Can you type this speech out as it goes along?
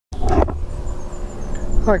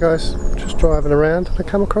Hi guys, just driving around and I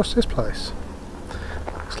come across this place.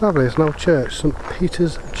 It's lovely, it's an old church, St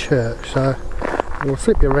Peter's Church, so I'm going to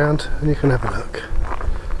flip you around and you can have a look.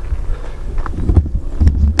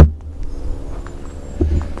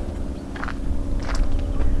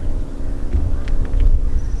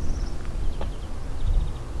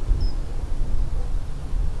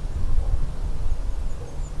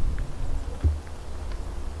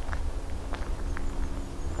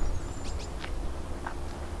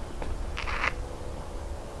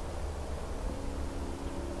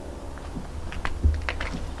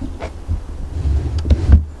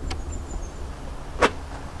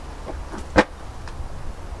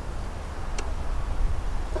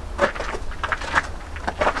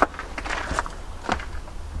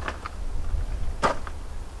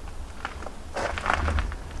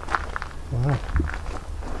 Wow.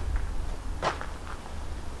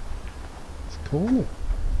 It's cool.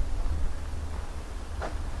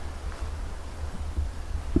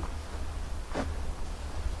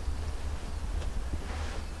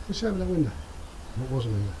 Let's open that window. What was a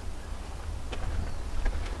window?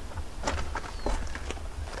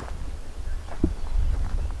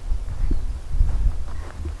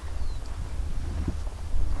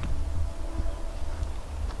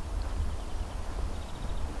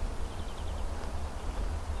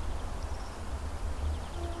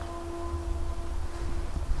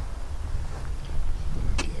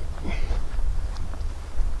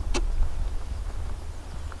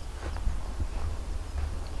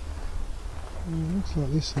 Looks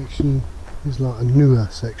like this section is like a newer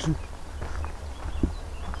section,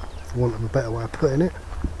 for want of a better way of putting it.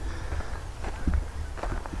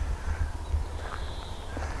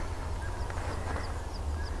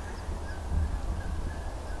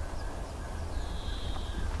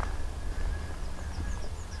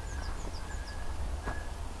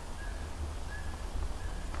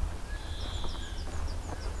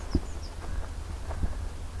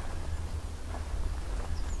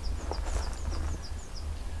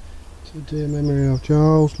 To the dear memory of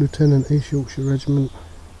Giles, Lieutenant, East Yorkshire Regiment,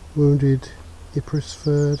 wounded,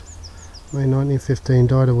 Arlesford, May 1915,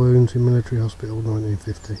 died of wounds in military hospital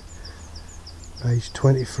 1950, aged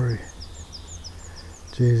 23.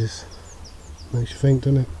 Jesus, makes you think,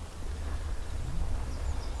 doesn't it?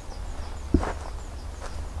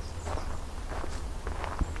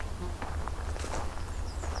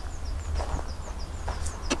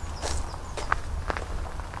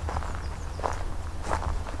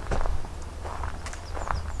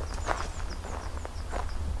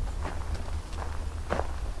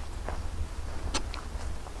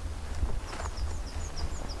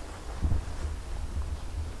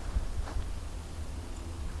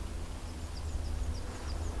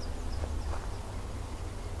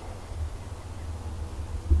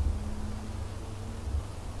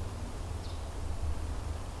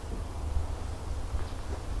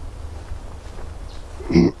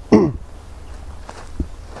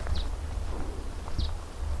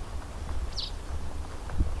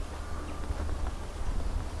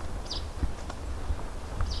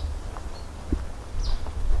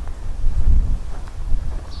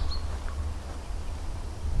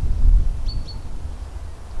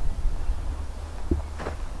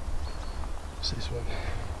 What's this one?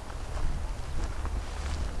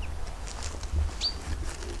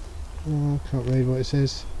 Oh, I can't read what it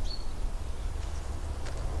says.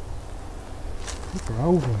 I think they're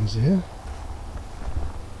old ones here.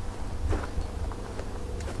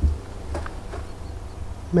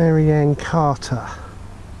 Mary Ann Carter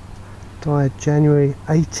died January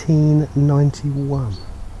 1891.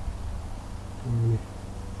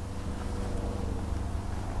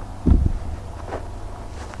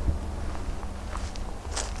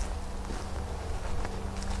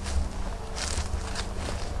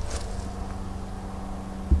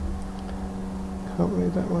 Can't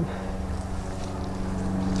read that one.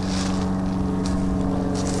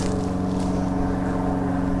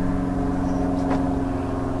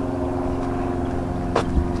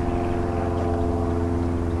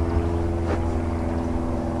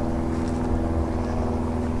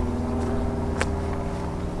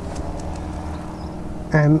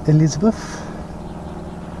 Anne Elizabeth,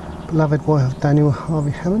 beloved wife of Daniel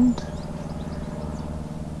Harvey Hammond,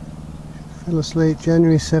 fell asleep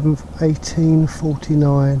January 7th,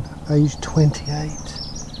 1849, aged 28.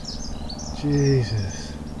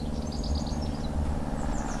 Jesus.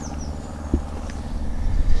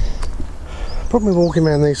 Problem with walking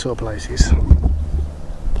around these sort of places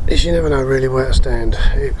is you never know really where to stand.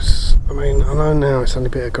 I mean, I know now it's only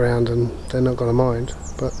a bit of ground and they're not going to mind,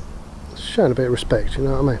 but showing a bit of respect, you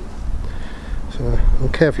know what I mean? So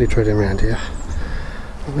I'm carefully treading around here.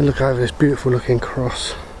 Let me look over this beautiful looking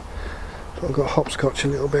cross. I've got hopscotch a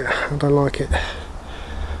little bit, I don't like it.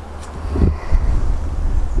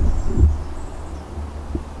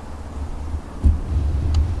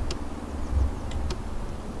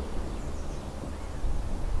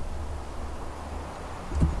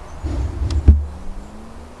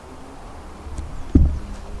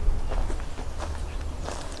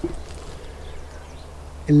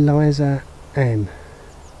 Eliza Ann,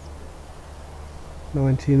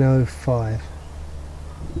 1905.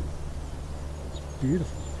 It's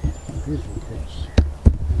beautiful, beautiful cross.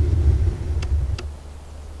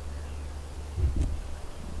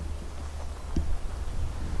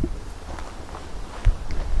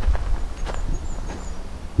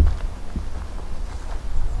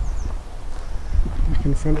 Back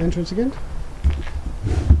in the front entrance again.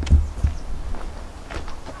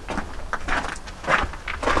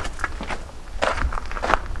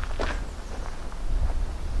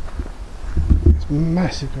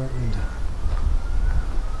 Massive great window.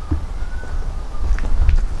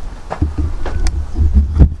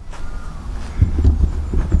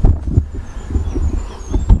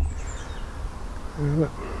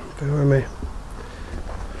 Look, behind me.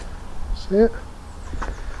 See it?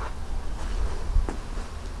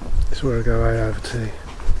 This is where I go way over to.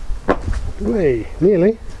 Whee!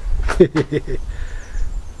 Nearly. Look at it.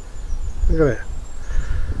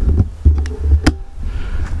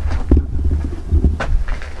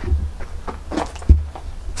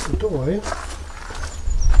 Doorway.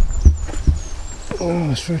 Oh,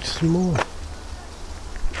 let's throw some more.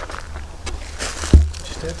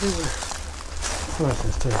 Just everywhere. Nice,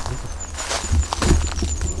 let's take it.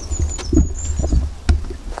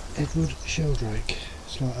 Edward Sheldrake.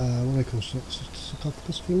 It's like, what do they call it?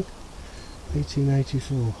 Sarcophagus thing?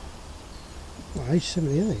 1884. Well, age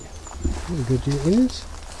 78. What a good year it is.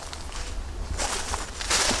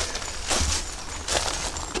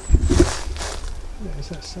 Is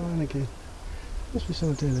that sign again? Must be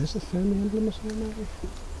something doing there. Is it a family emblem or something maybe?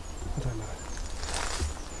 I don't know.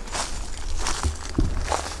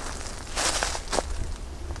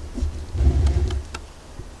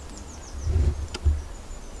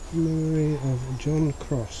 Memory of John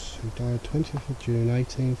Cross, who died 20th of June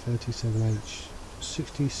 1837, aged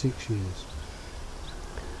 66 years.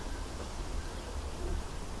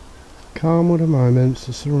 Calm were the moments,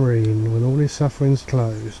 the serene, when all his sufferings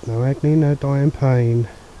closed, no agony, no dying pain,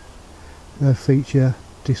 no feature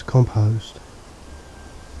discomposed.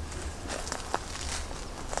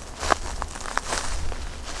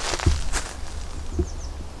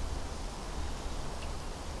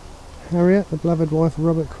 Harriet, the beloved wife of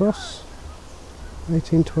Robert Cross,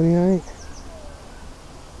 1828.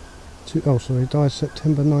 Died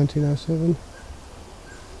September 1907.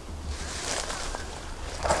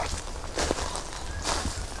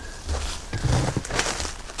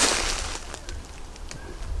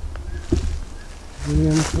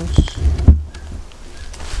 William Cross.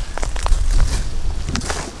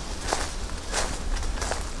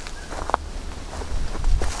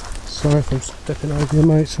 Sorry if I'm stepping over you,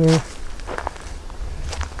 mate, sorry.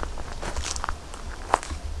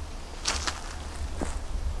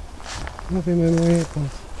 Lovely memory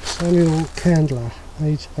of Samuel Candler,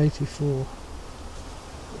 age 84.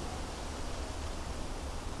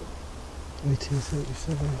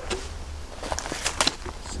 1837.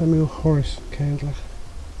 Samuel Horace Candler,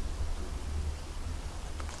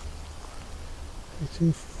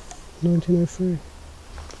 1903.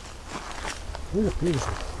 Oh,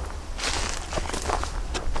 beautiful.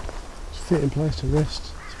 It's a fitting place to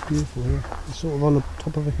rest. It's beautiful here. It's sort of on the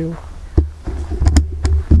top of a hill.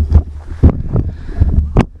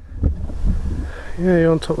 Yeah,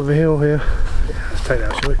 you're on top of a hill here. Yeah, let's take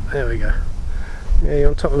that, shall we? There we go. Yeah, you're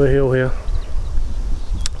on top of a hill here.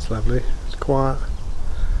 It's lovely. It's quiet.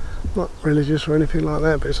 Not religious or anything like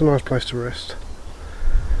that, but it's a nice place to rest.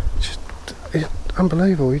 It's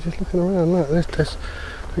unbelievable. You're just looking around. Look, there's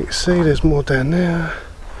you can see there's more down there.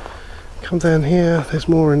 Come down here, there's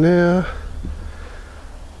more in there.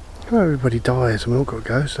 I know everybody dies and we've all got to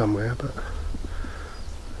go somewhere, but it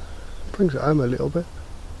brings it home a little bit.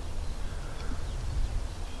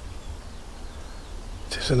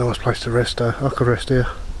 It's just a nice place to rest though. I could rest here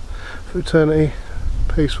for eternity.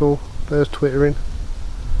 Peaceful. There's twittering.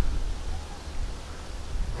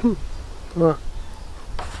 Right,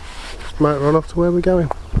 let's motor on off to where we're going.